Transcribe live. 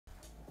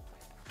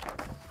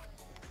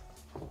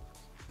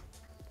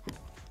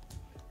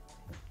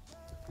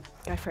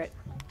Go for it.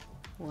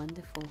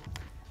 Wonderful.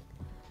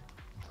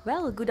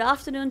 Well, good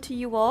afternoon to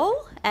you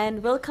all,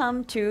 and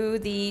welcome to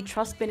the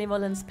Trust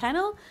Benevolence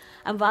panel.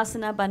 I'm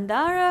Wasana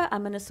Bandara.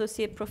 I'm an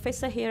associate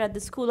professor here at the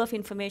School of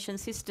Information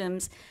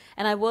Systems,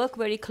 and I work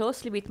very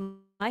closely with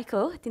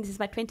Michael. I think this is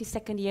my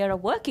 22nd year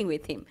of working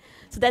with him.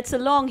 So that's a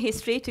long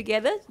history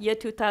together, year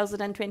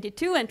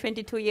 2022 and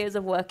 22 years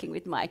of working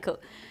with Michael.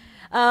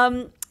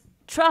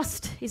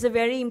 Trust is a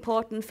very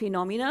important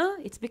phenomena.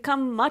 It's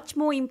become much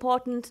more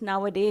important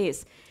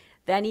nowadays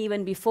than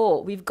even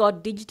before. We've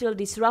got digital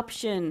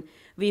disruption,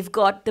 we've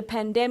got the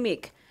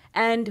pandemic,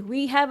 and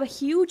we have a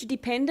huge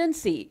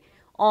dependency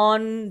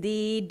on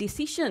the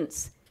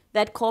decisions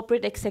that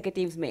corporate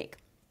executives make.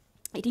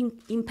 It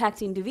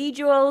impacts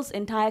individuals,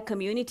 entire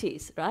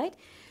communities, right?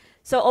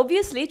 So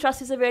obviously,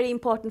 trust is a very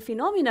important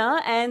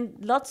phenomena, and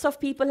lots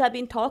of people have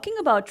been talking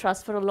about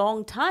trust for a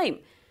long time.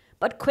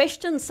 But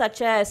questions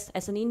such as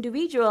an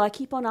individual, I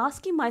keep on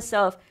asking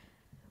myself,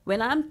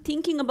 when I'm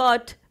thinking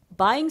about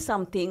buying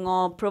something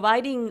or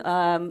providing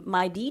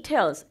my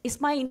details,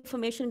 is my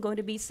information going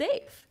to be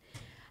safe?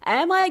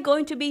 Am I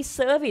going to be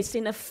serviced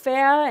in a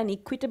fair and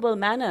equitable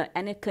manner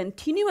and a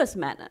continuous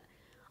manner?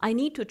 I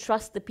need to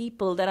trust the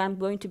people that I'm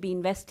going to be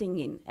investing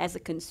in as a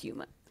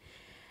consumer.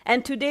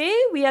 And today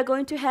we are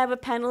going to have a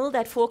panel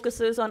that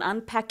focuses on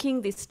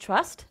unpacking this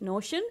trust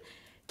notion.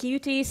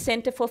 QUT's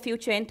Center for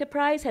Future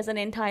Enterprise has an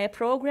entire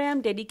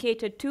program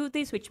dedicated to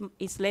this, which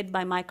is led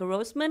by Michael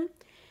Roseman.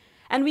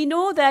 And we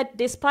know that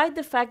despite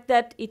the fact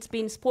that it's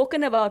been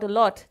spoken about a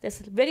lot, there's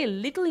very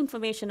little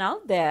information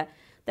out there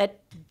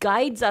that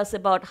guides us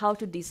about how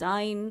to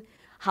design,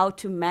 how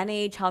to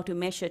manage, how to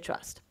measure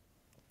trust.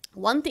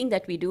 One thing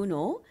that we do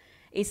know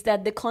is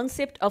that the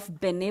concept of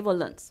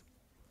benevolence,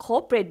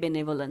 corporate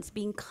benevolence,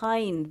 being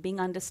kind, being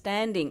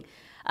understanding,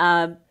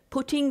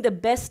 putting the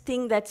best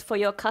thing that's for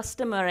your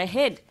customer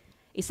ahead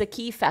is a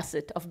key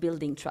facet of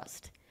building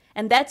trust.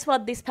 And that's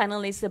what this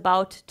panel is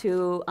about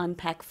to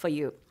unpack for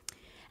you.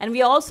 And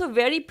we are also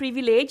very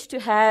privileged to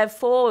have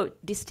 4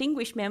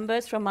 distinguished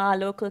members from our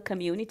local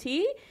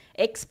community,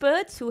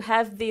 experts who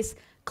have this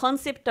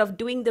concept of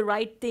doing the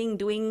right thing,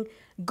 doing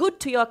good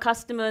to your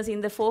customers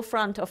in the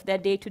forefront of their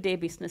day-to-day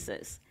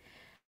businesses.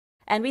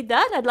 And with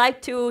that, I'd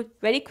like to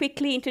very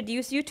quickly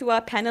introduce you to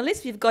our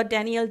panelists. We've got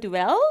Danielle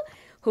Duell,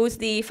 who's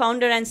the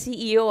founder and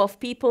CEO of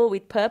People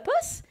with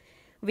Purpose.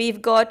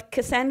 We've got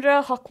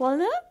Kassandra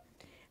Hochwallner,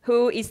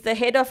 who is the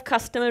head of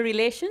customer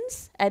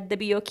relations at the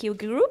BOQ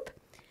Group.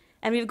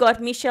 And we've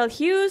got Michelle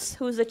Hughes,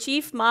 who's the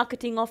chief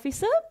marketing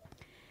officer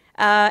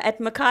at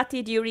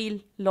McCarthy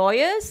Durie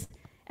Lawyers.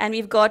 And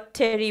we've got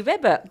Terry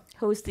Weber,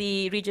 who's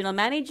the regional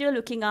manager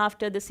looking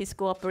after the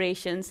Cisco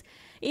operations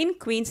in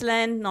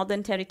Queensland,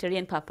 Northern Territory,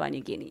 and Papua New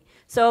Guinea.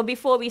 So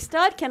before we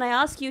start, can I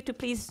ask you to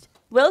please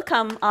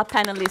welcome our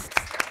panelists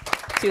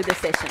to the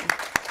session.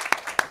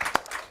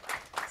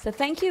 So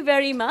thank you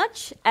very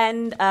much.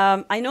 And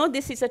I know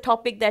this is a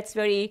topic that's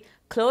very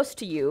close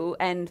to you.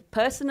 And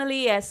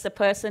personally, as a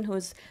person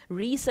who's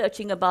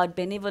researching about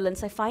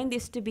benevolence, I find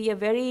this to be a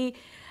very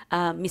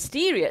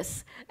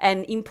mysterious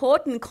and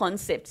important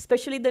concept,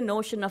 especially the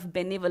notion of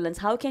benevolence.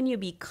 How can you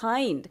be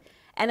kind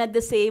and at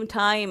the same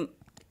time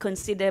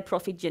consider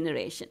profit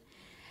generation?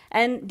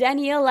 And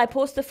Danielle, I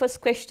pose the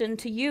first question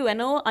to you.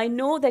 I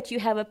know that you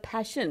have a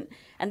passion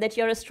and that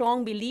you're a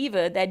strong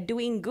believer that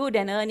doing good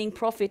and earning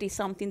profit is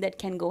something that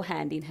can go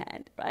hand in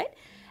hand, right?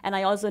 And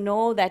I also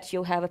know that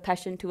you have a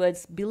passion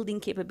towards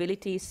building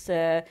capabilities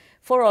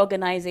for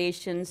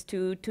organizations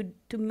to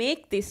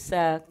make these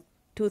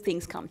 2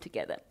 things come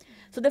together.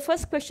 So the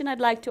first question I'd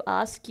like to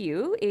ask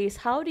you is,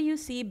 how do you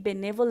see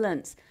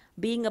benevolence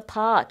being a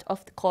part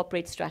of the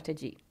corporate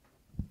strategy?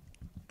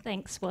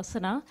 Thanks,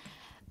 Wasana.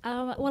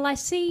 Well, I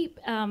see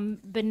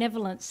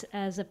benevolence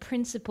as a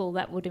principle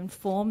that would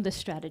inform the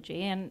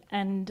strategy,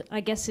 and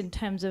I guess in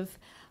terms of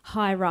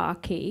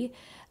hierarchy,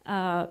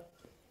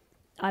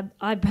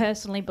 I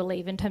personally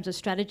believe in terms of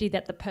strategy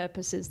that the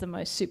purpose is the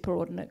most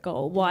superordinate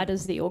goal. Why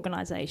does the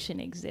organisation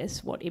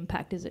exist? What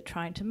impact is it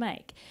trying to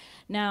make?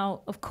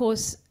 Now, of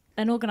course,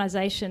 an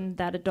organisation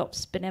that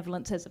adopts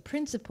benevolence as a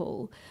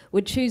principle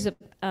would choose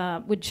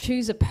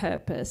a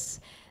purpose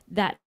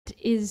that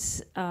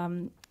is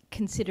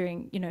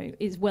considering,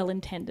 is well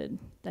intended,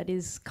 that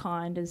is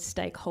kind, is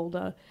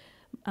stakeholder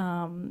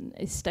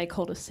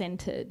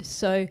centred.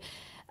 So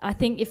I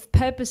think if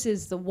purpose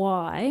is the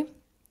why,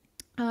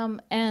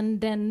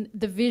 and then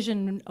the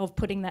vision of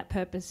putting that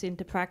purpose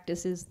into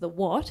practice is the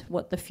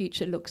what the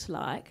future looks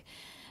like,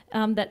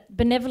 that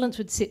benevolence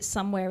would sit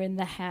somewhere in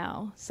the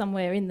how,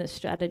 somewhere in the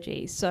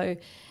strategy. So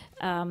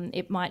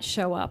it might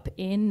show up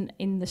in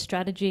the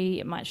strategy,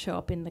 it might show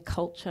up in the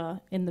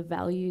culture, in the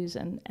values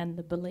and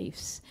the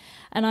beliefs.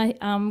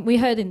 And we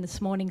heard in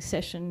this morning's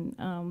session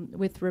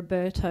with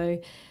Roberto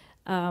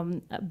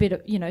a bit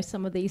of,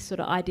 some of these sort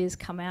of ideas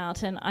come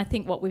out. And I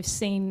think what we've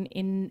seen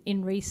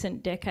in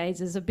recent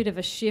decades is a bit of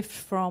a shift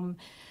from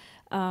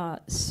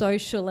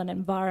social and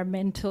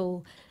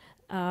environmental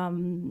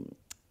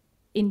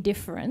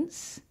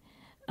indifference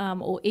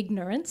or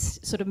ignorance,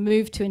 sort of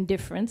move to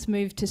indifference,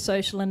 move to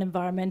social and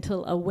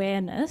environmental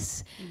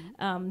awareness,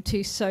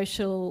 to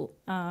social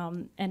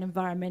and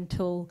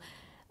environmental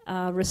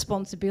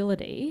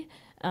responsibility,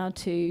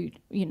 to,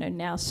 you know,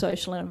 now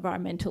social and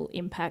environmental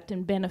impact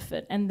and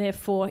benefit. And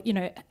therefore, you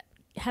know,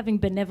 having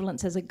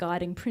benevolence as a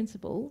guiding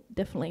principle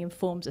definitely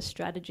informs a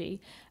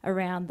strategy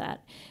around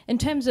that. In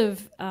terms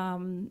of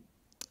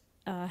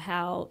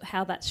how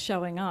that's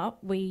showing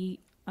up,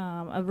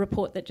 a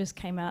report that just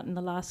came out in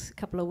the last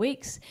couple of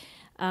weeks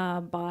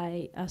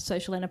by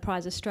Social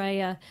Enterprise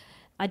Australia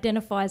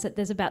identifies that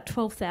there's about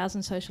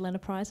 12,000 social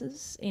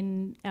enterprises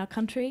in our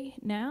country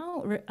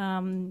now,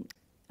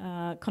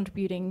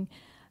 contributing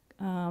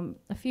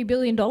a few $1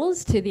 billion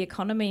to the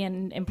economy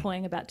and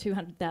employing about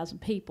 200,000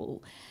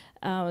 people.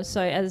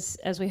 So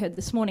as we heard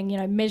this morning, you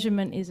know,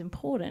 measurement is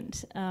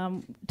important.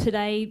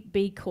 Today,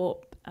 B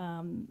Corp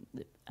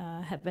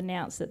have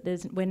announced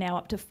that we're now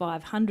up to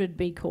 500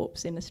 B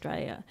Corps in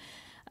Australia,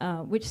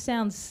 which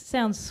sounds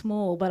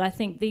small, but I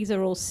think these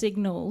are all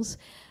signals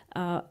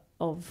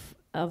of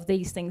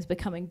these things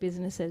becoming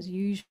business as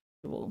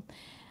usual.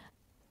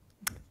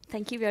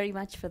 Thank you very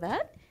much for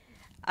that.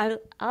 I'll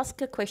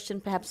ask a question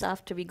perhaps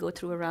after we go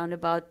through a round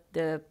about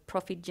the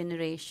profit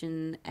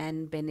generation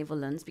and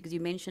benevolence, because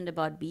you mentioned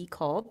about B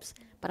Corps,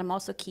 but I'm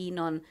also keen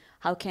on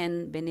how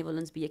can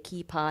benevolence be a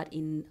key part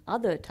in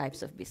other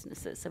types of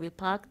businesses. So we'll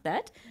park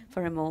that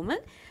for a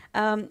moment.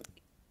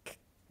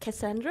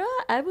 Kassandra,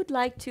 I would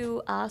like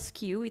to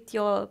ask you, with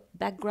your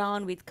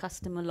background with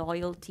customer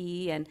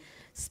loyalty and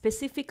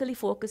specifically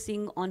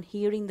focusing on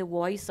hearing the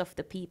voice of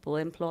the people,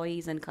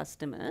 employees and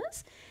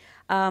customers,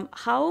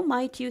 how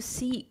might you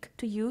seek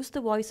to use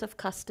the voice of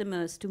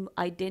customers to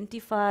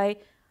identify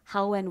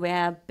how and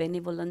where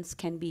benevolence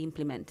can be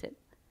implemented?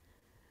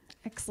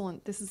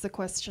 Excellent. This is a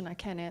question I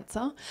can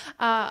answer.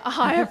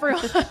 Hi,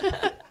 everyone.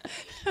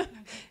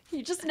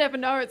 You just never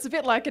know. It's a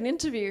bit like an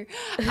interview.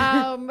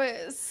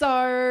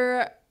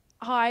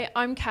 Hi,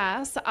 I'm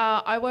Cass.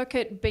 I work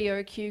at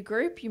BOQ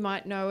Group. You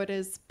might know it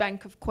as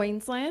Bank of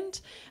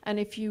Queensland. And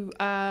if you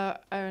are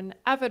an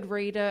avid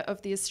reader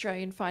of the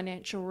Australian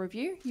Financial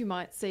Review, you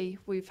might see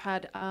we've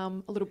had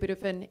a little bit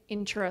of an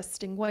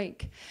interesting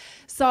week.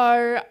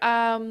 So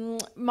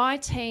my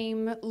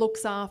team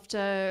looks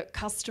after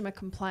customer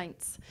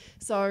complaints.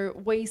 So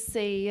we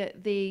see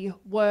the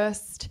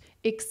worst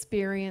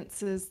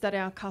experiences that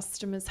our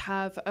customers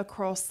have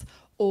across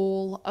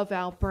all of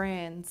our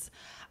brands.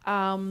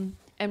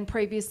 And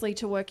previously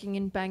to working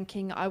in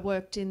banking, I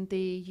worked in the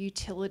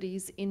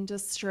utilities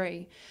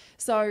industry.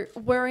 So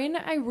we're in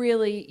a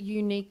really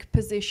unique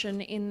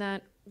position in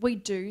that we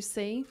do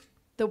see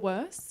the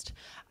worst,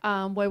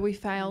 where we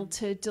fail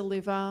to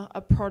deliver a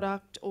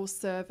product or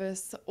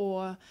service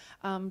or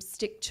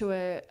stick to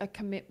a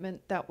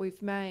commitment that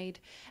we've made.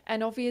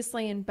 And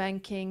obviously in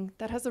banking,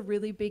 that has a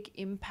really big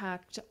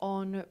impact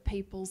on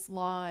people's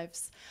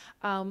lives.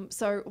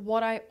 So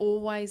what I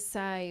always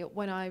say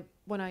when I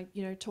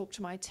talk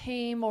to my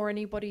team or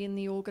anybody in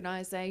the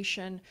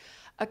organisation,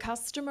 a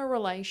customer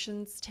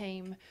relations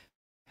team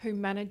who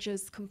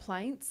manages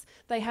complaints,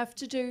 they have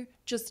to do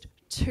just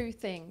two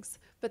things,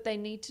 but they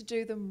need to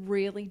do them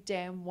really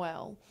damn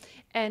well.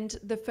 And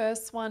the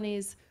first one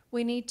is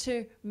we need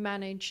to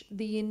manage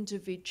the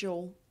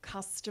individual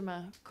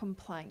customer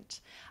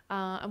complaint,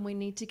 and we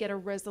need to get a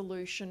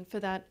resolution for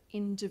that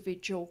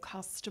individual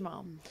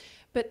customer.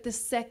 But the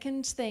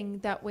second thing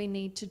that we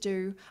need to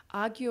do,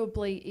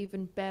 arguably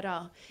even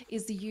better,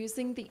 is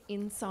using the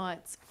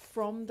insights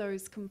from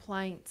those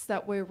complaints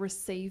that we're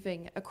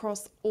receiving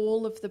across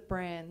all of the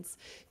brands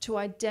to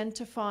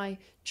identify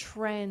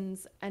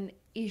trends and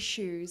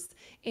issues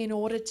in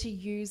order to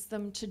use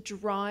them to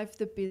drive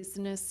the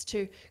business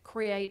to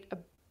create a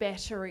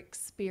better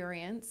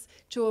experience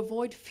to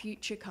avoid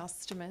future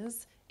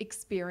customers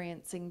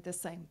experiencing the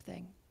same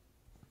thing.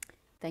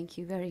 Thank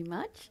you very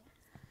much.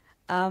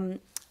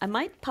 I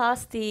might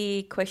pass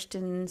the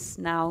questions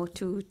now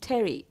to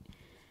Terry.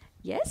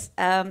 Yes,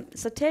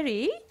 so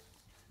Terry,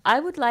 I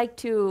would like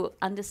to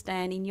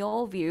understand, in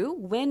your view,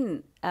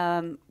 when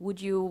would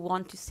you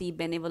want to see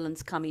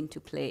benevolence come into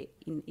play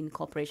in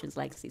corporations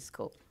like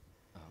Cisco?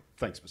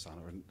 Thanks,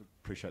 Wasana, and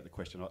appreciate the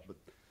question. But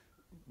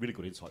really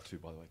good insight too,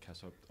 by the way,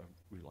 Cass. I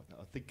really like that.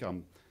 I think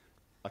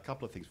a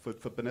couple of things.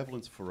 For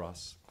benevolence for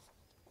us,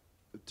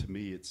 to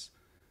me, it's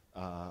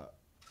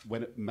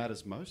when it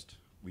matters most,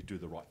 we do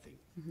the right thing.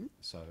 Mm-hmm.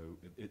 So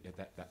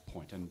at that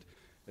point, and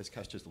as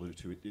Cass just alluded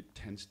to, it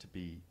tends to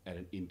be at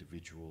an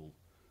individual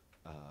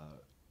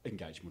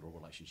engagement or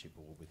relationship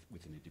or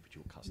with an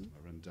individual customer.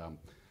 Mm-hmm.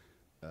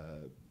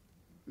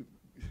 And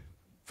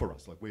for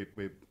us, like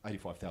we're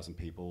 85,000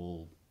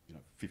 people,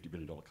 $50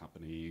 billion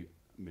company,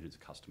 millions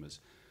of customers.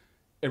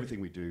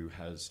 Everything we do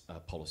has a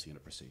policy and a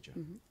procedure.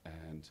 Mm-hmm.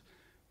 And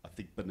I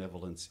think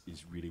benevolence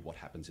is really what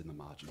happens in the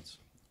margins.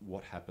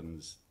 What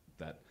happens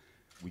that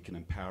we can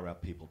empower our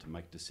people to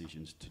make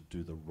decisions to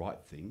do the right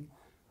thing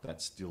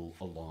that still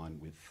align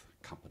with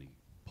company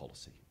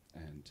policy.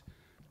 And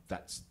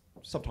that's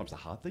sometimes a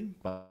hard thing,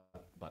 but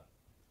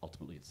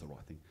ultimately it's the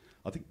right thing.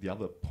 I think the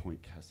other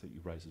point, Cass, that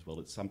you raised as well,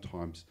 it's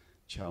sometimes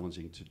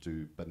challenging to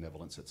do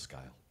benevolence at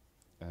scale.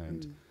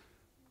 And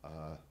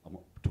I'm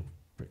not talk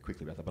very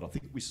quickly about that, but I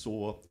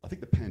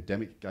think the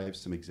pandemic gave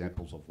some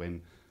examples of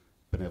when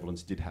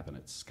benevolence did happen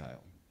at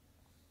scale.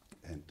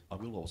 And I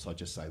will also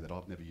just say that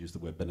I've never used the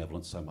word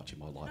benevolence so much in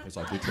my life as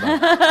I did today.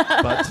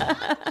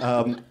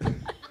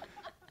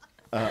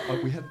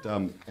 But we had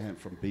Anne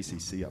from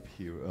BCC up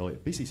here earlier.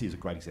 BCC is a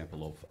great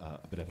example of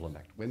a benevolent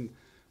act. When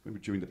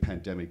during the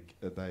pandemic,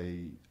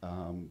 they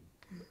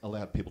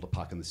allowed people to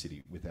park in the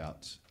city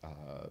without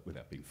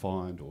being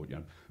fined, or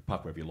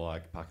park wherever you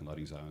like, parking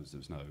loading zones. There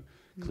was no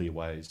clear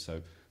ways,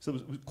 so it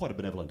was quite a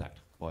benevolent act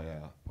by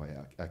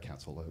our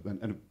council,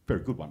 and a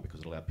very good one,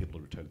 because it allowed people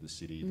to return to the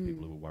city. The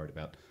people who were worried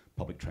about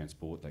public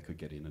transport, they could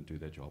get in and do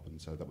their job,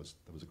 and so that was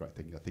a great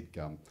thing. I think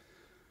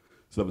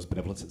so that was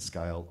benevolence at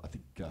scale. I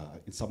think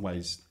in some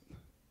ways,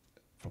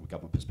 from a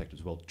government perspective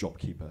as well,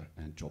 JobKeeper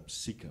and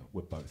JobSeeker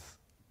were both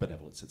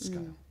benevolence at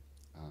scale.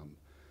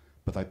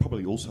 But they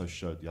probably also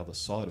showed the other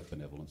side of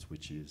benevolence,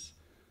 which is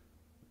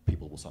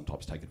people will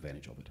sometimes take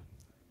advantage of it.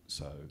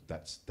 So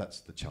that's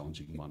the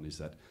challenging one, is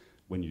that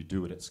when you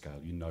do it at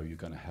scale, you know you're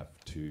going to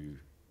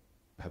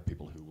have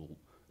people who will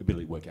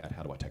ability to work out,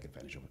 how do I take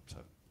advantage of it? So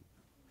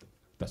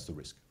that's the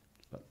risk.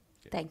 But,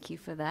 yeah. Thank you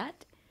for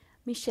that.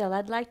 Michelle,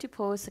 I'd like to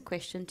pose a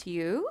question to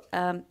you.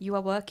 You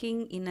are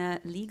working in a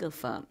legal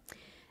firm,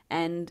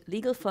 and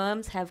legal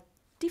firms have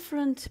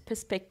different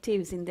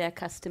perspectives in their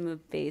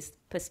customer-based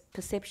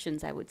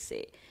perceptions, I would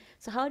say.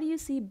 So how do you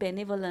see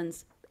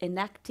benevolence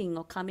enacting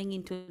or coming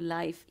into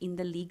life in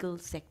the legal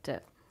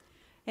sector?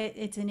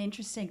 It's an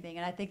interesting thing,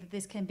 and I think that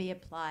this can be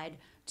applied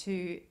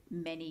to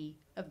many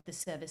of the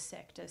service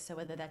sector, so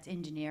whether that's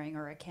engineering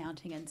or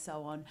accounting and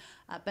so on.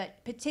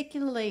 But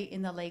particularly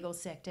in the legal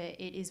sector,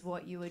 it is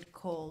what you would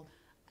call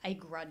a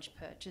grudge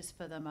purchase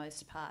for the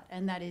most part,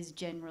 and that is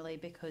generally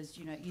because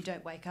you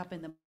don't wake up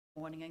in the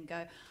morning and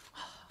go,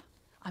 oh,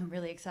 I'm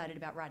really excited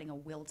about writing a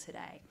will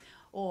today,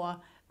 or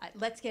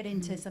let's get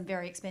into some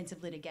very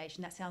expensive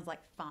litigation. That sounds like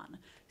fun.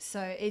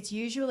 So it's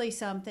usually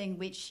something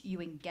which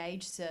you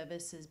engage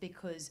services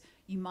because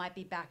you might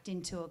be backed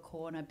into a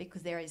corner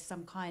because there is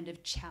some kind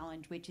of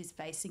challenge which is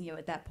facing you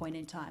at that point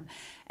in time.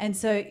 And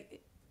so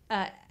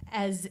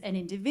as an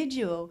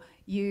individual,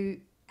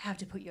 you have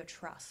to put your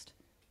trust.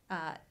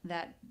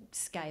 That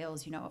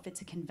scales, if it's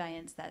a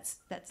conveyance, that's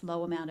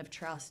low amount of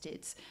trust.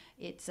 It's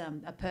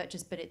a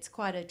purchase, but it's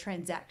quite a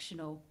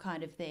transactional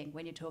kind of thing.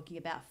 When you're talking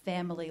about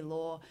family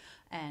law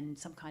and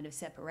some kind of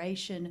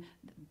separation,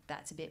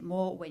 that's a bit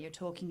more. When you're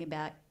talking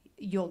about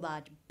your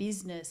large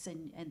business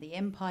and the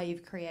empire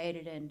you've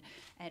created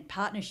and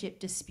partnership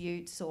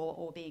disputes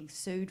or being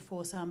sued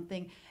for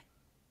something,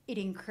 it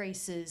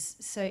increases.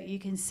 So you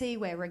can see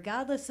where,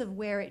 regardless of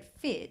where it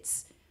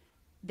fits,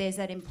 there's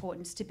that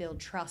importance to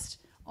build trust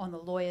on the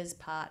lawyer's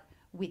part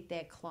with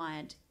their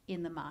client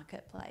in the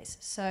marketplace.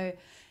 So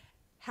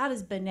how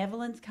does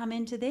benevolence come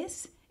into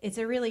this? It's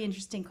a really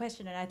interesting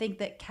question, and I think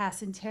that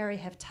Cass and Terry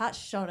have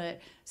touched on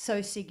it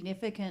so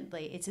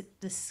significantly. It's at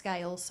the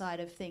scale side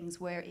of things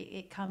where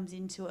it comes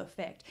into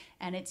effect,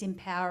 and it's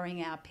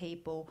empowering our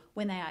people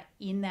when they are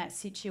in that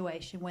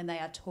situation, when they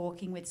are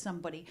talking with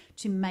somebody,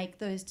 to make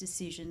those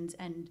decisions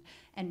and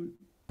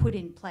put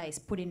in place,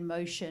 put in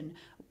motion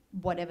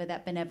whatever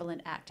that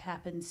benevolent act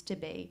happens to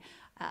be.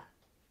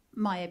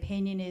 My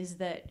opinion is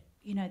that,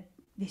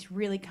 this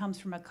really comes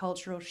from a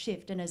cultural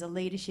shift, and as a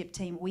leadership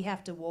team, we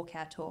have to walk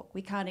our talk.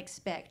 We can't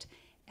expect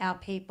our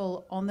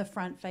people on the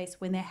front face,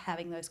 when they're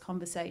having those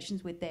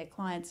conversations with their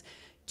clients,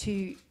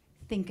 to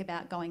think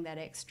about going that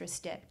extra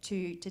step,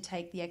 to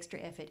take the extra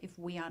effort if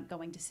we aren't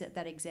going to set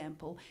that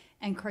example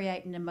and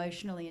create an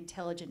emotionally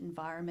intelligent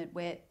environment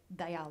where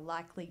they are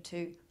likely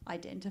to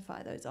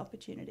identify those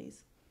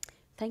opportunities.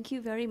 Thank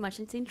you very much.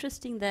 It's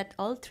interesting that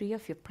all three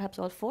of you, perhaps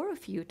all four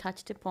of you,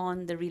 touched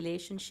upon the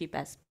relationship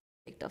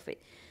aspect of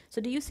it.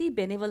 So do you see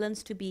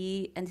benevolence to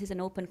be, and this is an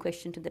open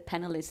question to the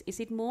panelists, is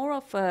it more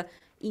of a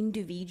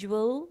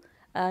individual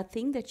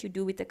thing that you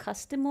do with the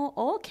customer,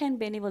 or can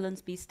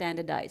benevolence be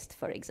standardized,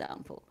 for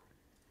example?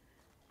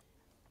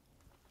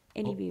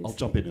 Any views? I'll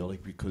jump in early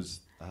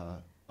because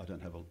I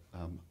don't have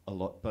a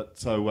lot. But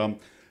so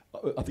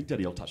I think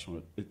Danielle touched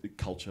on it.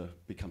 Culture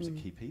becomes a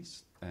key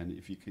piece. And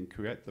if you can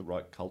create the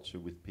right culture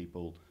with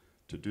people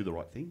to do the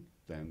right thing,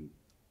 then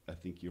I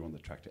think you're on the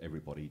track to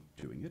everybody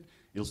doing it.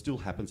 It still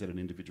happens at an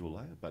individual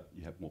layer, but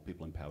you have more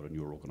people empowered in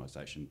your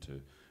organisation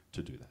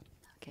to do that.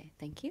 Okay,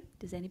 thank you.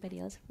 Does anybody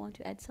else want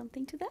to add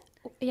something to that?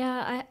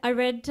 Yeah, I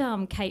read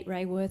Kate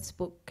Rayworth's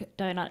book,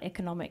 Donut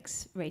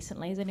Economics,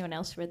 recently. Has anyone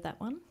else read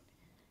that one?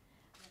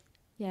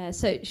 Yeah,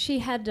 so she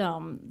had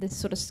this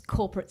sort of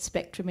corporate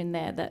spectrum in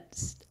there that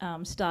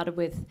started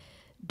with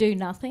do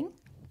nothing,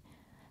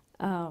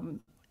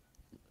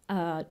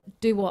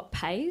 do what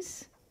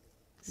pays.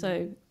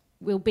 So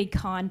we'll be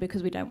kind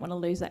because we don't want to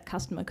lose that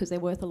customer because they're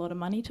worth a lot of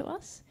money to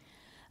us.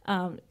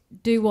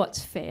 Do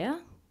what's fair,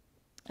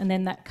 and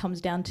then that comes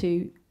down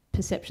to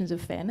perceptions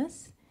of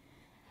fairness.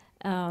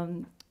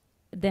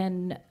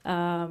 Then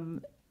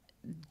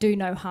do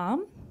no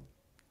harm,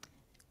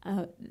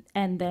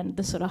 and then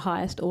the sort of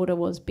highest order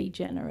was be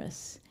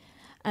generous.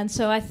 And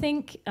so I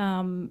think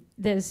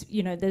there's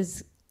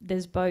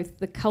both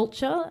the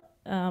culture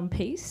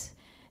piece,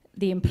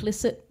 the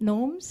implicit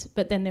norms,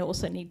 but then there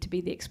also need to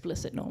be the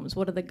explicit norms.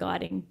 What are the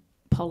guiding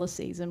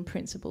policies and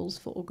principles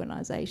for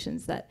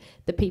organisations that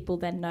the people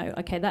then know,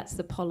 okay, that's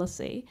the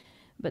policy,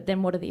 but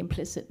then what are the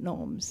implicit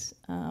norms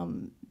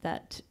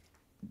that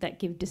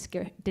give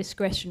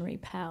discretionary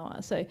power,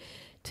 so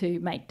to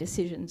make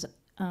decisions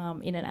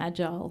in an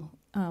agile,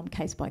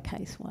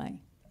 case-by-case way.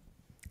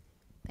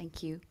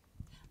 Thank you.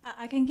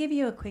 I can give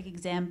you a quick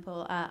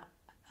example.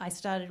 I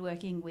started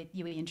working with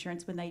UE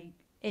Insurance when they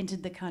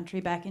entered the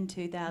country back in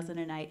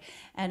 2008,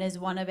 and as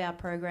one of our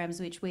programs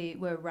which we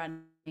were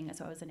running,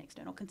 so I was an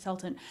external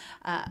consultant,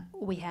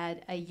 we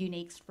had a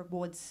unique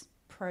rewards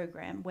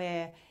program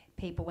where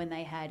people, when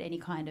they had any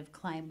kind of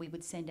claim, we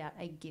would send out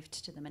a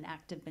gift to them, an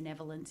act of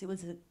benevolence. It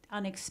was an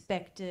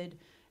unexpected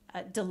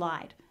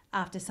delight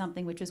after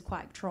something which was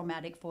quite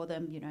traumatic for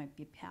them. You know,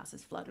 your house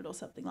is flooded or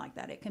something like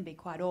that. It can be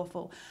quite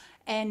awful.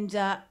 And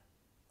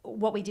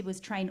what we did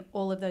was train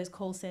all of those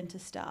call centre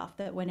staff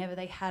that whenever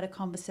they had a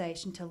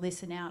conversation to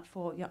listen out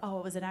for, you know, oh,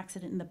 it was an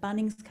accident in the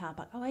Bunnings car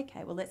park. Oh,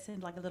 okay, well, let's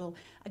send like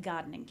a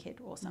gardening kit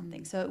or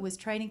something. So it was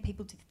training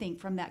people to think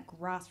from that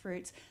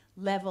grassroots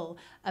level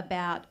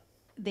about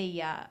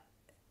the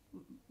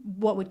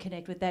what would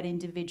connect with that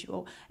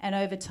individual. And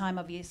over time,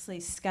 obviously,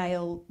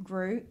 scale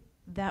grew.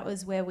 That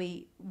was where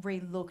we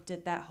re-looked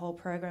at that whole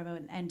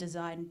program and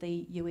designed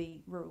the UE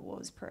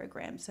Rewards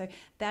program. So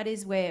that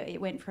is where it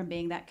went from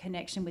being that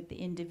connection with the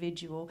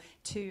individual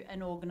to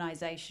an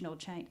organisational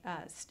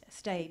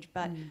stage.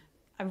 But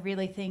I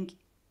really think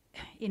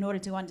in order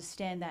to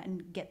understand that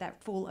and get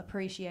that full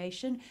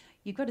appreciation,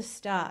 you've got to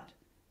start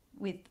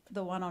with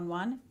the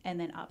one-on-one and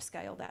then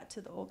upscale that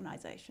to the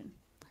organisation.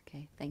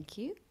 Okay, thank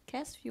you.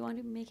 Cass, do you want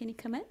to make any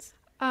comments?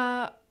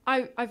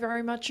 I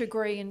very much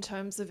agree in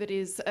terms of it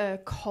is a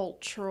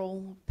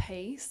cultural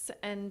piece,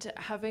 and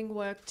having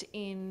worked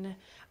in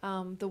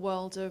the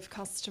world of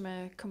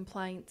customer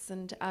complaints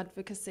and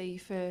advocacy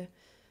for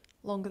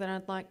longer than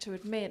I'd like to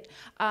admit,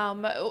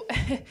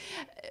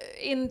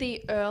 in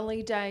the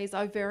early days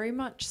I very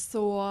much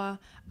saw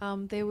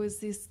there was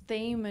this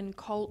theme and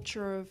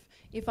culture of,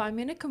 if I'm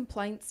in a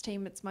complaints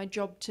team, it's my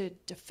job to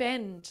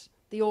defend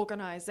the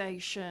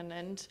organisation,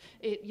 and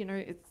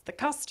it's the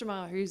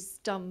customer who's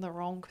done the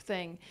wrong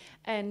thing.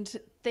 And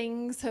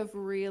things have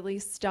really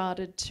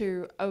started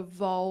to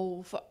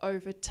evolve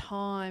over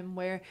time,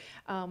 where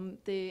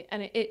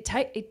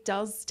it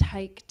does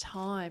take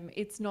time.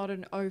 It's not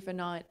an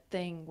overnight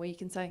thing where you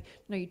can say,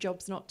 no, your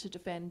job's not to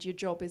defend, your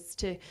job is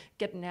to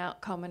get an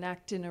outcome and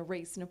act in a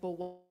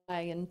reasonable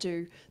way and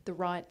do the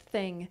right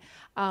thing.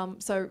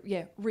 So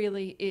yeah,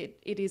 really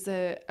it is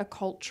a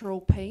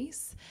cultural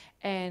piece,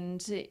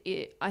 and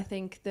I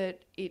think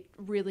that it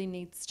really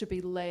needs to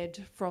be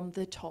led from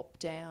the top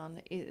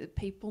down.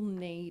 People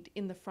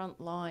in the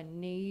front line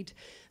need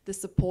the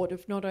support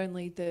of not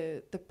only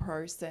the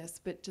process,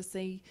 but to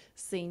see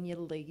senior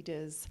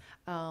leaders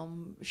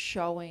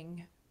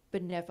showing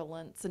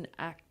benevolence and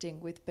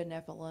acting with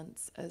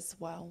benevolence as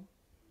well.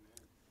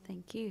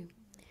 Thank you.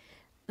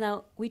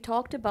 Now, we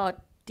talked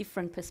about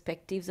different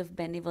perspectives of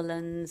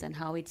benevolence and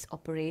how it's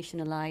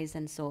operationalized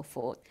and so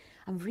forth.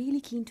 I'm really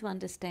keen to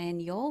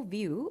understand your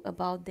view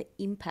about the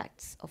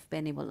impacts of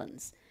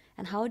benevolence,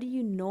 and how do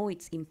you know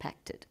it's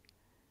impacted?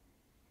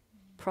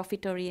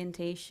 Profit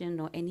orientation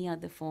or any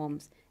other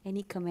forms?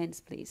 Any comments,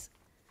 please?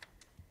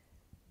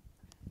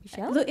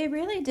 Michelle? Look, it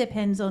really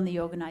depends on the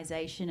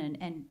organisation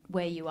and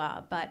where you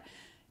are, but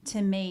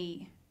to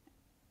me,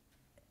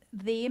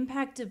 the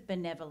impact of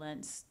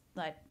benevolence,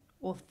 like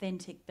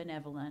authentic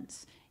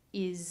benevolence,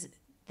 is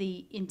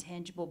the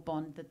intangible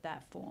bond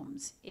that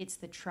forms. It's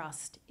the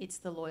trust, it's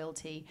the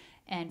loyalty,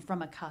 and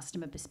from a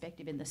customer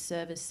perspective in the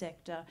service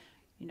sector,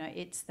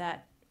 it's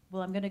that,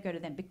 well, I'm going to go to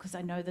them because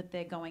I know that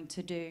they're going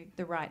to do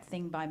the right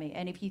thing by me.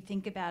 And if you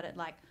think about it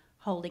like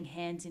holding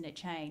hands in a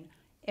chain,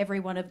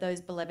 every one of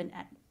those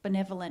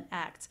benevolent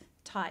acts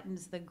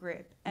tightens the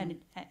grip, and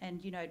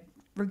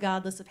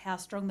regardless of how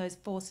strong those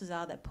forces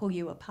are that pull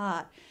you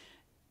apart,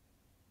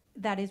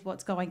 that is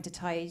what's going to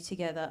tie you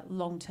together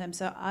long term.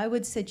 So I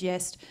would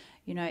suggest,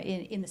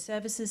 in the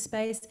services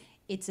space,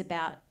 it's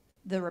about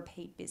the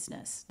repeat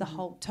business, the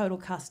whole total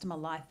customer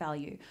life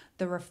value,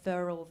 the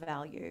referral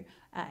value,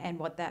 and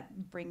what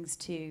that brings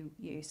to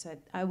you. So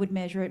I would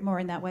measure it more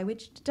in that way,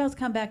 which does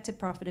come back to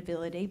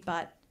profitability,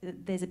 but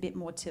there's a bit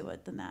more to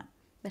it than that.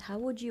 But how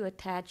would you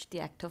attach the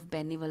act of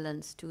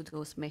benevolence to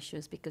those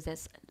measures? Because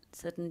there's a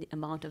certain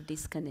amount of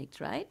disconnect,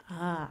 right?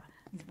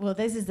 Well,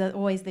 this is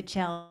always the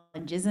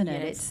challenge, isn't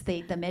it? Yes.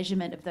 It's the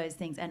measurement of those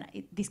things. And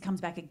this comes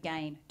back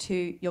again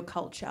to your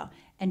culture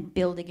and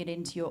building it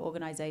into your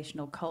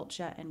organisational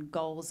culture and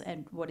goals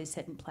and what is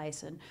set in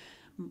place. And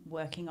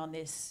working on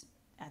this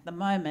at the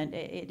moment,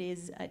 it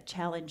is a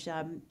challenge.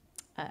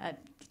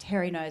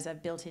 Terry knows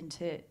I've built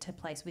into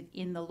place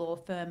within the law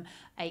firm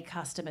a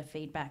customer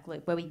feedback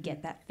loop where we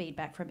get that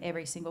feedback from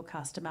every single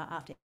customer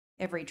after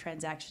every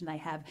transaction they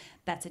have,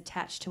 that's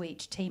attached to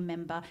each team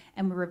member,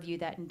 and we review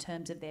that in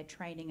terms of their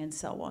training and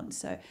so on.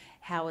 So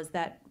how is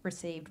that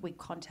received? We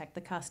contact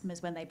the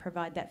customers when they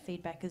provide that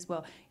feedback as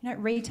well. You know,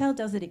 retail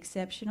does it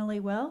exceptionally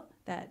well,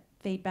 that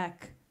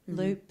feedback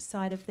loop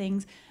side of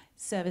things.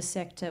 Service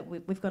sector,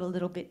 we've got a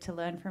little bit to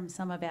learn from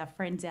some of our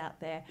friends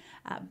out there,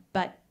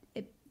 but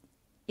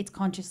it's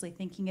consciously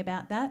thinking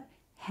about that.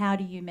 How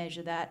do you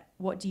measure that?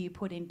 What do you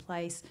put in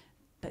place?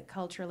 But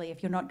culturally,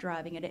 if you're not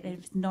driving it, and if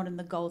it's not in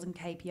the goals and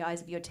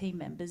KPIs of your team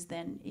members,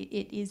 then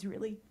it is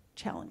really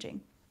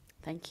challenging.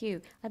 Thank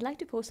you. I'd like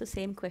to pose the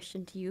same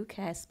question to you,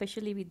 Cass,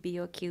 especially with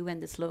BOQ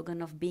and the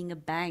slogan of being a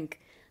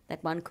bank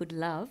that one could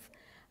love.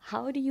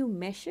 How do you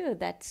measure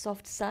that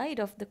soft side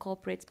of the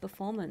corporate's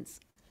performance?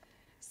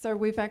 So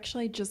we've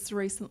actually just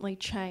recently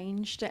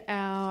changed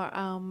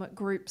our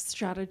group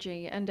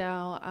strategy, and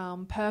our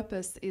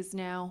purpose is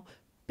now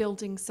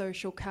building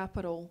social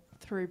capital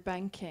through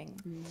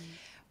banking.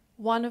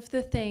 One of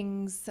the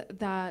things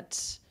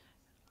that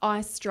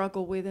I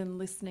struggle with in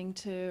listening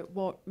to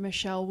what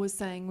Michelle was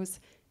saying was,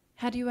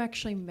 how do you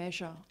actually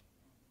measure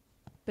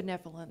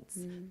benevolence?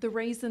 The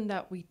reason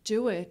that we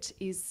do it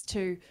is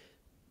to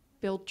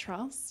build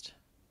trust,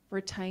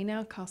 retain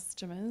our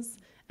customers,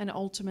 and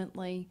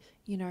ultimately,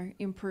 you know,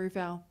 improve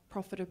our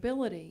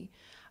profitability.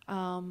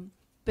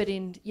 But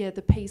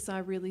the piece I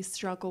really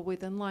struggle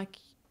with, and like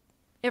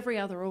every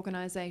other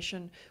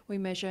organisation, we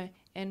measure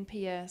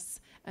NPS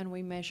and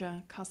we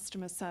measure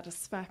customer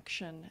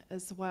satisfaction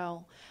as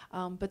well.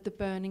 But the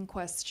burning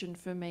question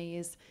for me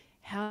is,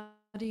 how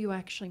do you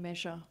actually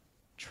measure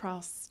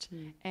trust?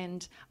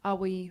 And are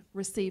we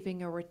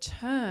receiving a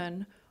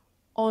return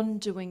on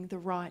doing the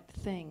right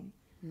thing?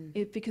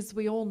 Because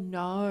we all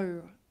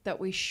know that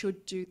we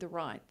should do the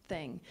right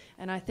thing.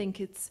 And I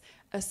think it's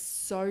a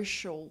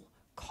social,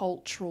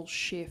 cultural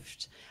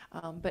shift.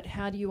 But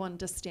how do you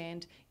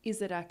understand,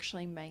 is it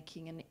actually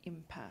making an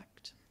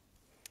impact?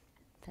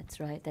 That's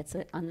right. That's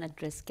an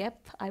unaddressed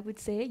gap, I would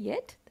say,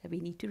 yet that we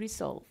need to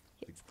resolve.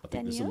 I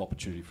think there's some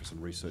opportunity for some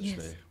research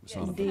there.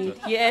 Wasana. Indeed,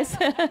 yes.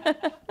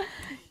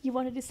 You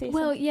wanted to say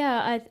Well, something?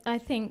 yeah, I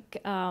think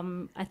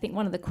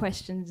one of the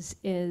questions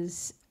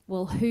is,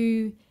 well,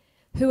 who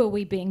are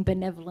we being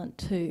benevolent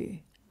to?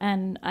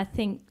 And I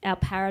think our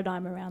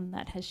paradigm around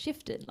that has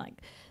shifted.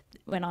 Like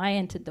when I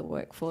entered the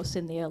workforce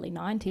in the early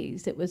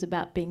 90s, it was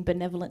about being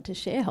benevolent to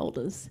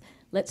shareholders.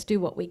 Let's do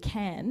what we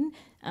can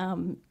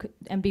and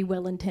be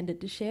well-intended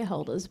to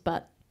shareholders.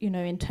 But, you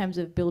know, in terms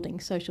of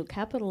building social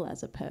capital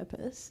as a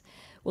purpose,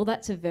 well,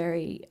 that's a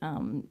very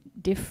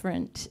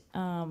different,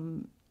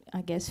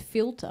 I guess,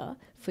 filter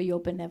for your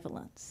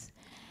benevolence.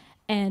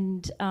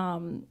 And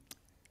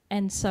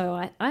so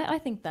I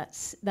think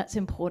that's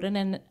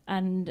important,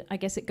 and I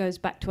guess it goes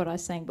back to what I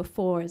was saying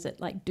before, is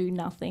it like do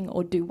nothing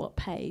or do what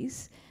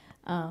pays,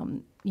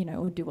 you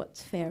know, or do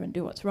what's fair and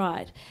do what's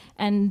right.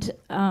 And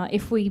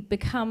if we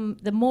become,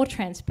 the more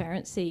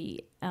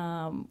transparency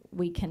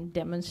we can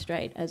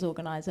demonstrate as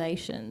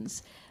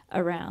organisations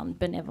around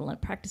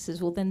benevolent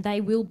practices, well then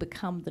they will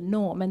become the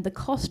norm, and the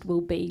cost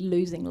will be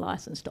losing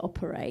licence to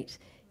operate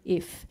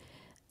if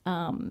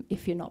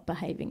you're not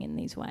behaving in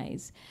these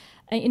ways.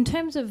 In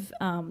terms of,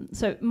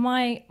 so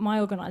my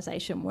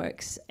organisation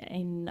works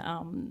in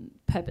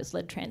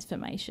purpose-led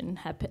transformation,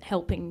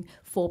 helping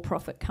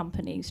for-profit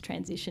companies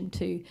transition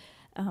to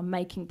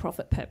making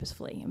profit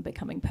purposefully and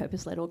becoming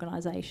purpose-led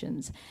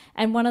organisations.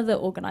 And one of the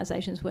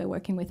organisations we're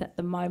working with at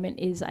the moment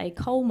is a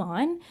coal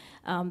mine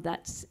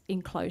that's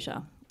in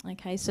closure.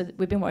 Okay, so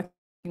we've been working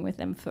with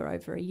them for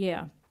over a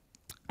year.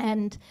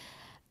 And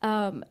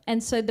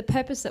so the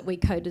purpose that we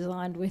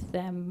co-designed with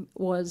them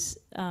was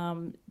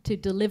to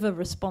deliver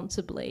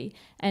responsibly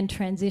and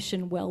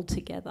transition well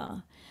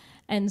together.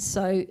 And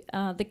so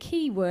the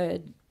key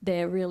word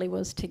there really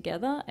was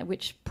together,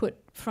 which put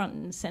front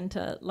and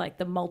centre like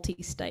the multiple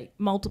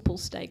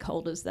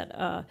stakeholders that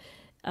are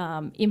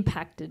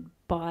impacted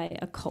by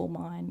a coal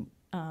mine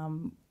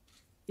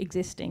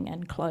existing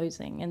and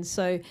closing. And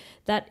so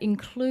that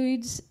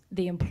includes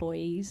the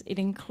employees, it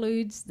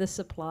includes the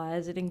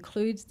suppliers, it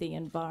includes the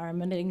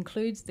environment, it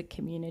includes the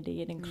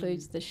community, it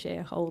includes the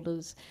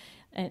shareholders,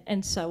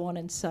 and so on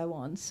and so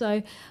on.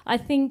 So I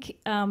think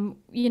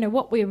you know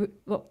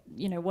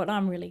what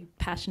I'm really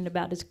passionate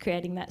about is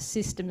creating that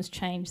systems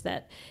change,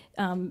 that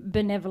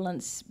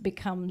benevolence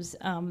becomes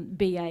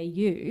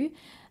BAU,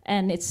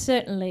 and it's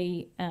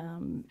certainly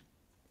an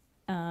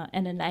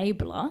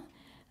enabler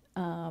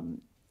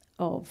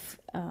of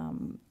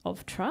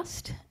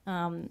trust,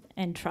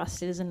 and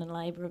trust is an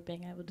enabler of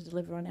being able to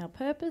deliver on our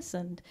purpose,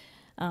 and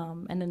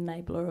an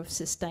enabler of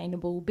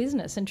sustainable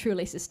business. And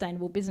truly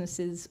sustainable business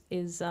is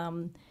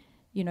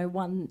you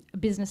know,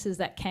 businesses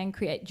that can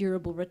create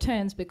durable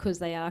returns because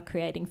they are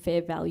creating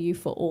fair value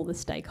for all the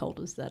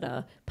stakeholders that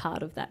are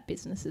part of that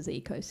business's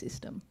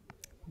ecosystem.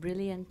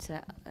 Brilliant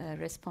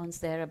response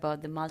there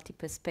about the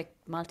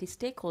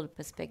multi-stakeholder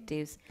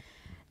perspectives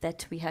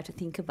that we have to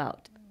think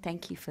about.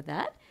 Thank you for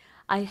that.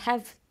 I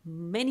have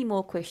many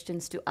more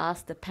questions to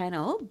ask the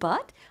panel,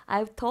 but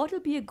I thought it'll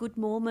be a good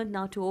moment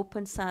now to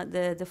open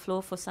the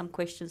floor for some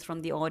questions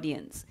from the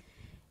audience.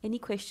 Any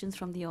questions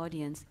from the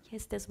audience?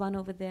 Yes, there's one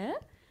over there.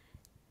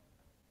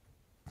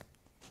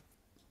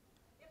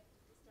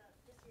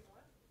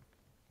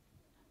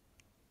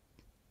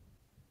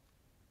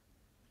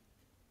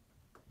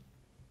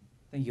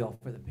 Thank you all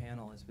for the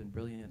panel. It's been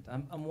brilliant.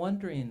 I'm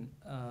wondering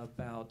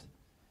about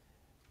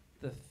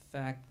the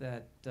fact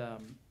that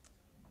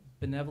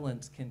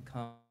benevolence can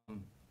come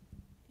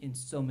in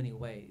so many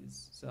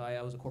ways. So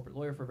I was a corporate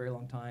lawyer for a very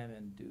long time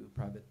and do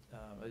private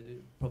I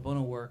do pro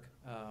bono work,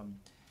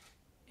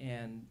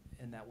 and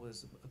that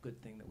was a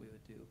good thing that we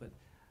would do. But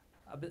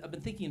I've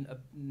been thinking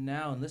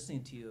now and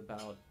listening to you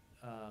about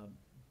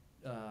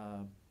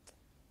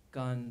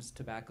guns,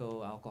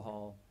 tobacco,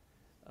 alcohol,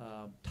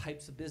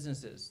 types of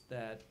businesses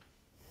that,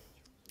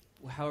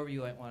 however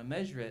you might want to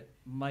measure it,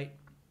 might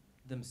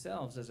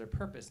themselves as their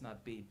purpose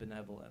not be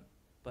benevolent,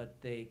 but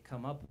they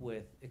come up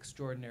with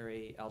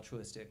extraordinary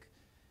altruistic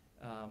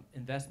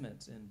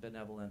investments in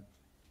benevolent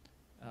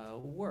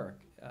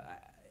work.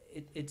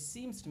 It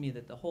seems to me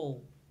that the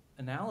whole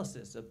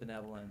analysis of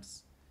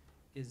benevolence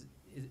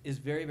is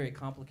very, very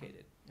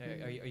complicated.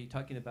 Are you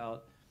talking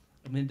about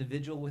an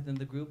individual within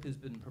the group who's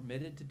been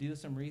permitted to do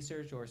some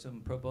research or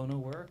some pro bono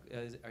work?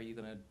 Are you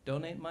going to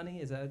donate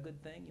money? Is that a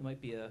good thing? You might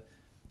be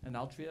an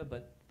altria,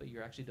 but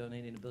you're actually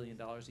donating $1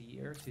 billion a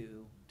year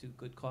to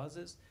good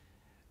causes.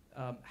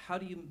 How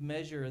do you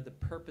measure the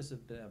purpose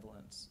of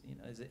benevolence? You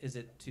know, is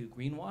it to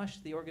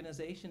greenwash the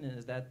organization, and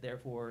is that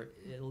therefore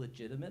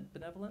illegitimate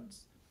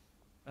benevolence?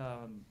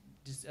 I'm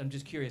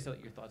just curious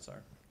what your thoughts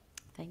are.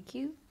 Thank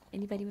you.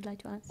 Anybody would like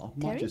to answer? I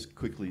Terry? might just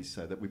quickly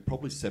say that we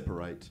probably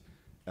separate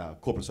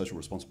corporate social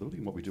responsibility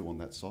and what we do on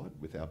that side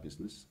with our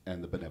business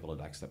and the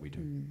benevolent acts that we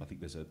do. I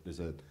think there's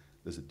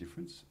a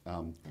difference.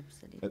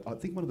 Absolutely. I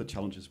think one of the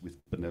challenges with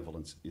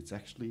benevolence, it's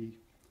actually,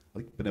 I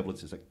think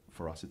benevolence is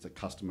for us, it's a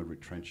customer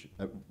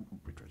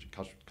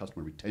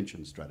customer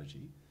retention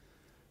strategy.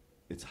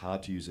 It's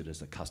hard to use it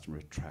as a customer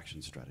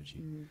attraction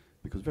strategy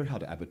because it's very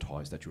hard to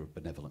advertise that you're a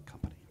benevolent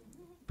company.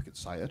 We could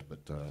say it,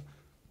 but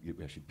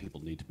actually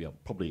people need to be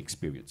probably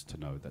experienced to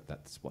know that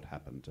that's what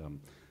happened.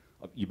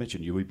 You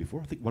mentioned Durie before.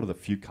 I think one of the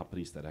few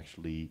companies that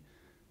actually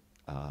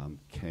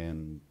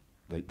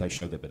they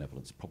show their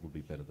benevolence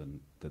probably better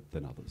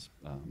than others.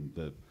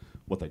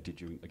 What they did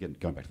during, again,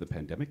 going back to the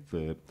pandemic,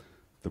 the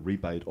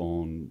rebate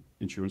on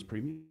insurance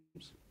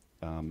premiums.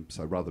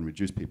 So rather than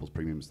reduce people's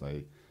premiums,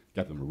 they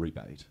gave them a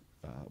rebate,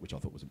 which I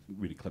thought was a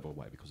really clever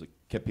way because it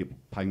kept people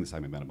paying the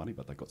same amount of money,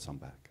 but they got some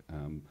back.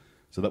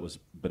 So that was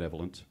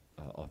benevolent,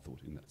 I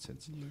thought, in that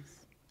sense. Yes.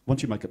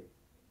 Once you make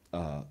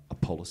a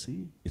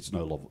policy, it's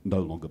no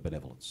longer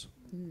benevolence.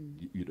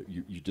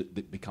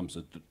 It becomes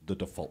the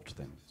default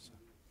then.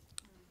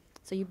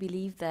 So you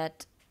believe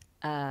that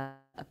a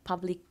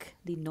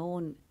publicly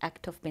known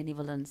act of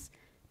benevolence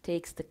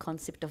takes the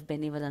concept of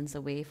benevolence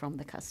away from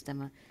the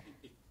customer?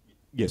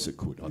 Yes, it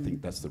could. I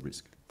think that's the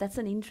risk. That's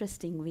an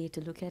interesting way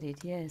to look at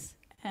it, yes.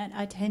 And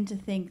I tend to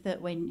think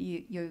that when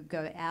you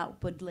go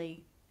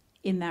outwardly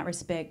in that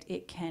respect,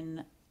 it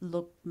can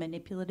look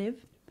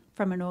manipulative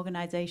from an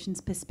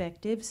organisation's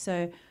perspective.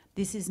 So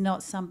this is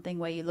not something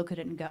where you look at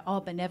it and go, oh,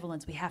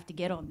 benevolence, we have to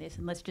get on this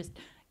and let's just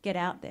get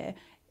out there.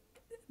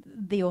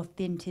 The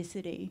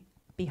authenticity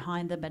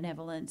behind the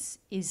benevolence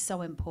is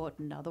so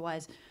important.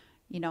 Otherwise,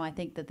 I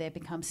think that there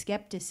becomes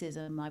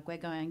skepticism, like we're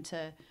going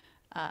to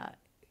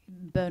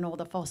burn all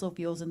the fossil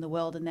fuels in the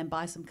world and then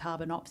buy some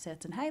carbon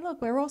offsets and, hey,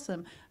 look, we're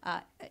awesome.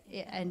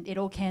 And it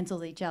all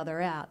cancels each other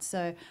out.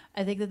 So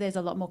I think that there's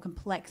a lot more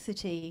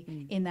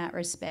complexity in that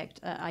respect.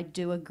 I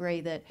do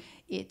agree that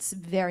it's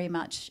very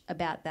much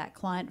about that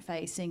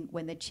client-facing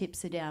when the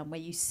chips are down, where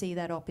you see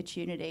that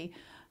opportunity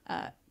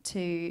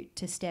to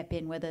step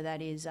in, whether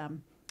that is,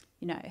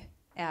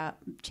 our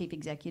chief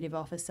executive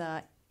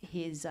officer,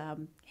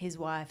 his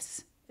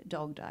wife's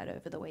dog died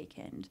over the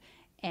weekend,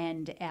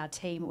 and our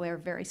team, we're a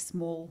very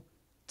small,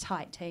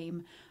 tight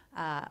team.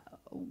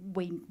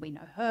 We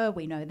know her,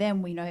 we know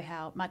them, we know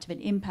how much of an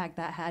impact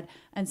that had,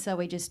 and so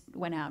we just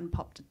went out and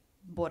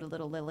bought a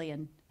little lily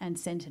and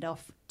sent it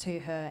off to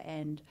her.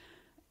 And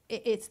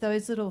it's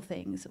those little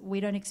things. You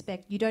don't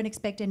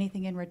expect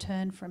anything in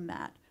return from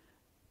that.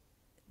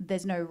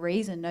 There's no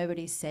reason,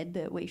 nobody said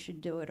that we should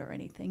do it or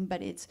anything,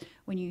 but it's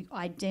when you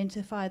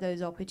identify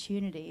those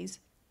opportunities,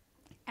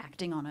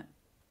 acting on it,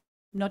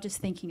 not just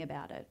thinking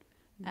about it.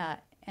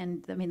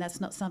 And I mean,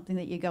 that's not something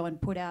that you go and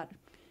put out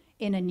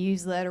in a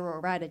newsletter or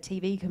write a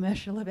TV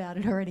commercial about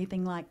it or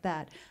anything like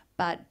that.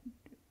 But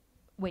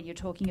when you're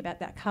talking about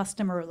that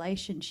customer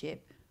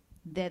relationship,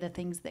 they're the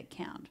things that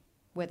count,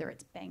 whether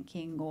it's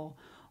banking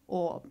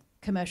or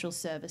commercial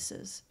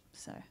services.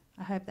 So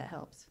I hope that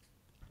helps.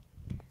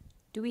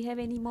 Do we have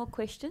any more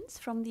questions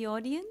from the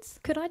audience?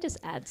 Could I just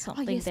add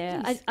something yes,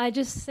 there? please. I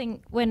just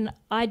think when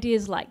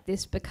ideas like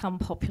this become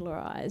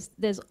popularised,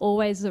 there's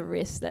always a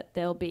risk that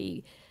there'll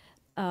be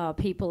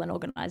people and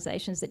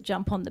organisations that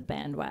jump on the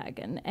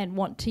bandwagon and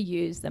want to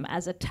use them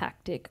as a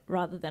tactic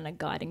rather than a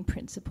guiding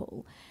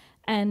principle.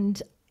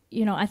 And,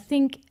 you know, I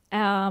think,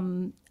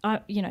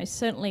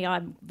 certainly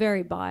I'm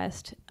very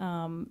biased,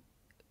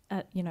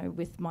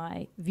 with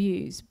my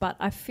views, but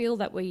I feel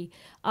that we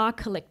are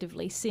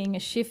collectively seeing a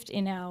shift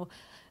in our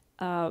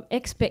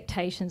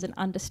expectations and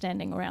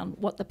understanding around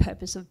what the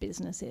purpose of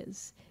business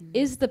is.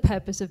 Is the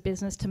purpose of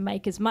business to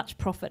make as much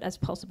profit as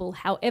possible,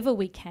 however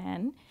we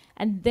can,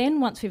 and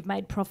then once we've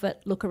made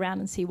profit, look around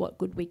and see what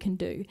good we can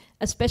do,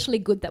 especially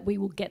good that we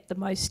will get the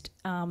most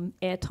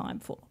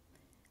airtime for?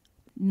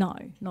 No,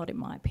 not in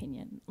my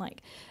opinion.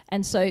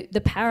 And so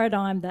the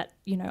paradigm that,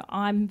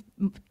 I'm,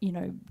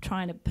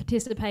 trying to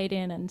participate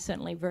in and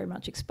certainly very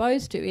much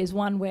exposed to is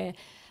one where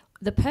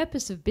the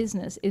purpose of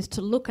business is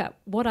to look at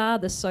what are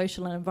the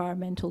social and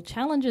environmental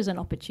challenges and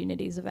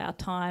opportunities of our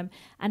time,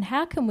 and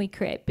how can we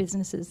create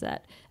businesses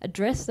that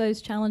address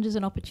those challenges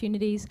and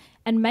opportunities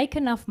and make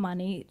enough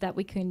money that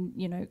we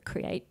can,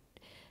 create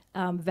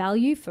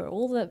value for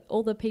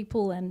all the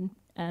people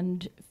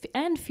and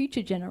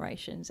future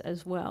generations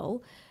as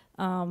well,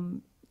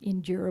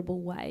 in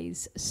durable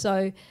ways.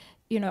 So,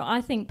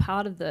 I think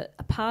part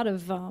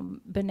of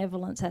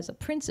benevolence as a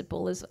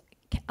principle is,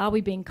 are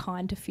we being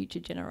kind to future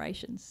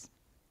generations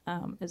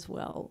as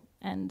well?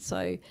 And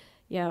so,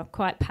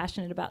 quite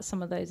passionate about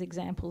some of those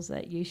examples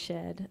that you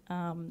shared.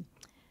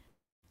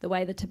 The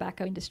way the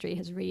tobacco industry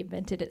has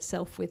reinvented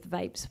itself with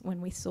vapes when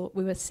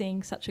we were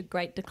seeing such a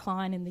great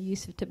decline in the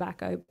use of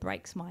tobacco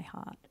breaks my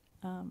heart.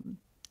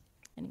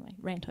 Anyway,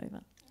 rant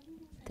over.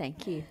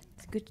 Thank you.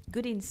 It's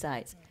good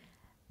insights.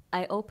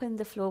 I open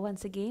the floor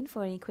once again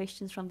for any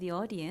questions from the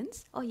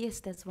audience. Oh yes,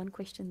 there's one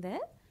question there.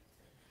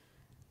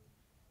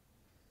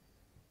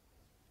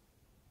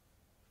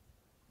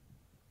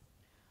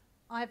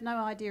 I have no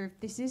idea if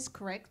this is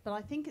correct, but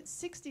I think it's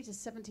 60 to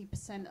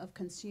 70% of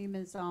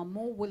consumers are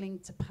more willing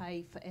to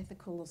pay for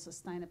ethical or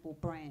sustainable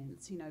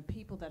brands,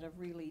 people that are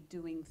really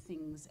doing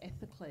things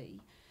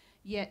ethically.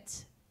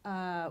 Yet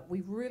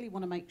we really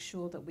want to make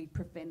sure that we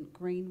prevent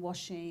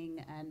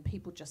greenwashing and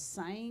people just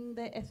saying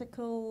they're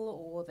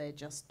ethical, or they're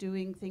just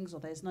doing things,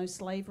 or there's no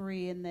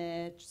slavery in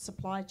their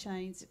supply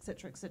chains,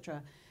 etc.,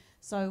 etc.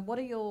 So what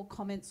are your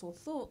comments or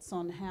thoughts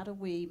on how do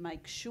we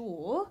make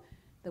sure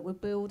that we're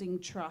building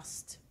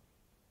trust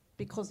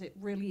because it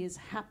really is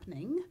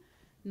happening,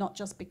 not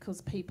just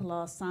because people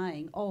are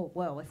saying, oh,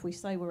 well, if we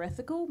say we're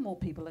ethical, more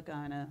people are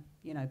going to,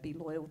 be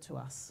loyal to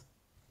us.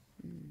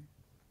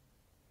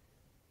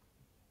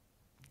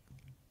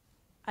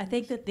 I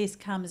think that this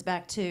comes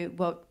back to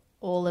what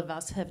all of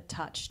us have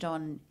touched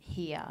on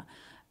here.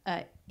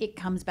 It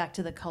comes back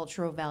to the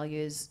cultural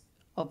values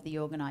of the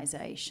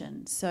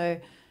organisation. So,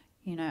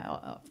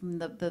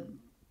 from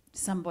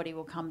somebody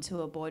will come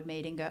to a board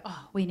meeting and go,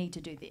 oh, we need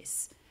to do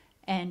this.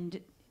 And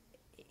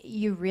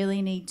you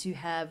really need to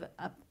have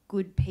a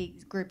good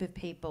group of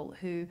people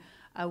who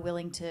are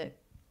willing to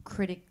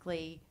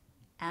critically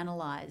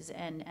analyse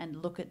and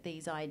look at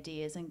these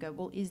ideas and go,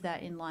 well, is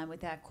that in line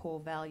with our core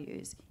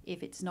values?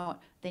 If it's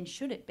not, then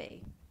should it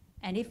be?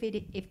 And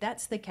if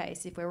that's the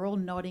case, if we're all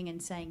nodding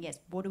and saying, yes,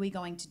 what are we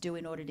going to do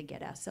in order to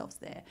get ourselves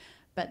there?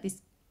 But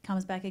this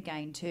comes back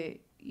again to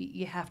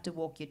you have to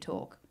walk your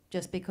talk.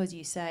 Just because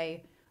you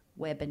say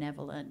we're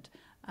benevolent,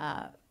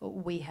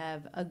 we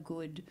have a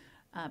good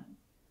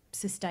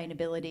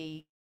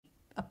sustainability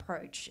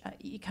approach.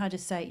 You can't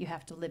just say it, you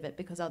have to live it,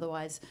 because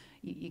otherwise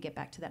you get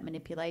back to that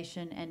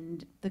manipulation,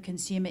 and the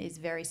consumer is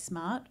very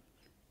smart,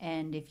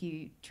 and if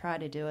you try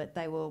to do it,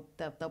 they'll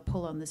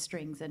pull on the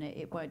strings, and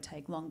it won't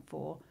take long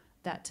for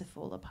that to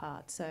fall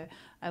apart. So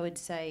I would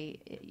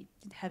say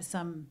have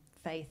some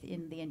faith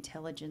in the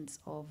intelligence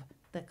of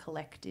the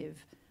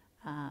collective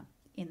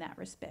in that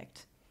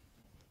respect.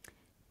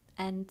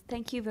 And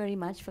thank you very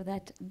much for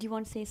that. Do you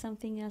want to say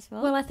something as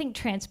well? Well, I think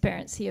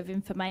transparency of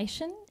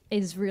information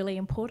is really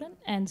important,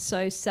 and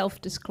so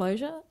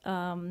self-disclosure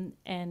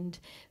and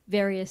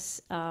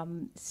various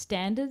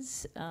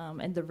standards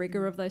and the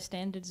rigour of those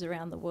standards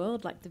around the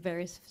world, like the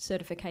various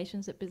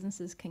certifications that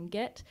businesses can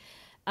get.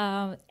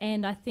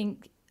 And I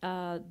think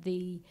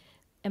the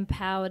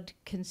empowered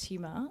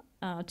consumer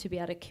to be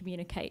able to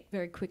communicate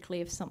very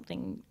quickly if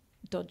something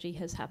dodgy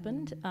has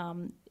happened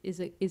is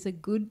a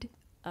good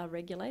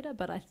regulator,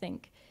 but I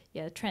think,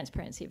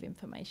 transparency of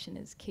information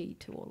is key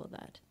to all of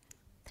that.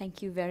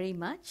 Thank you very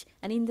much.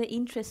 And in the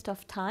interest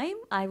of time,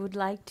 I would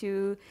like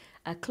to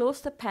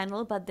close the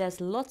panel, but there's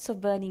lots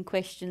of burning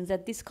questions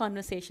that this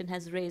conversation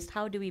has raised.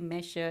 How do we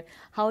measure?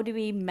 How do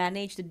we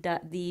manage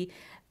the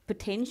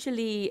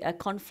potentially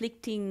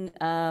conflicting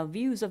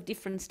views of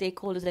different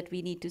stakeholders that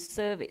we need to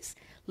service?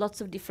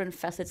 Lots of different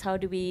facets. How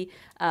do we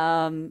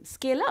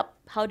scale up?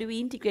 How do we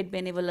integrate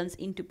benevolence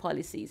into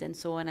policies, and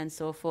so on and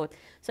so forth?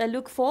 So I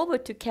look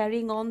forward to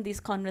carrying on these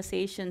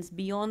conversations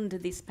beyond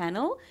this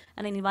panel,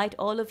 and I invite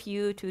all of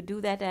you to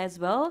do that as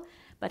well.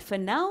 But for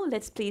now,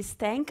 let's please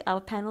thank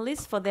our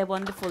panelists for their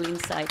wonderful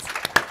insights.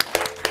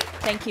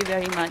 Thank you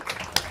very much.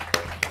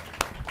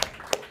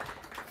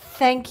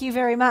 Thank you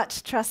very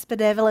much, Trust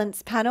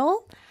Benevolence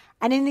panel.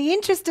 And in the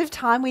interest of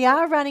time, we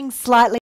are running slightly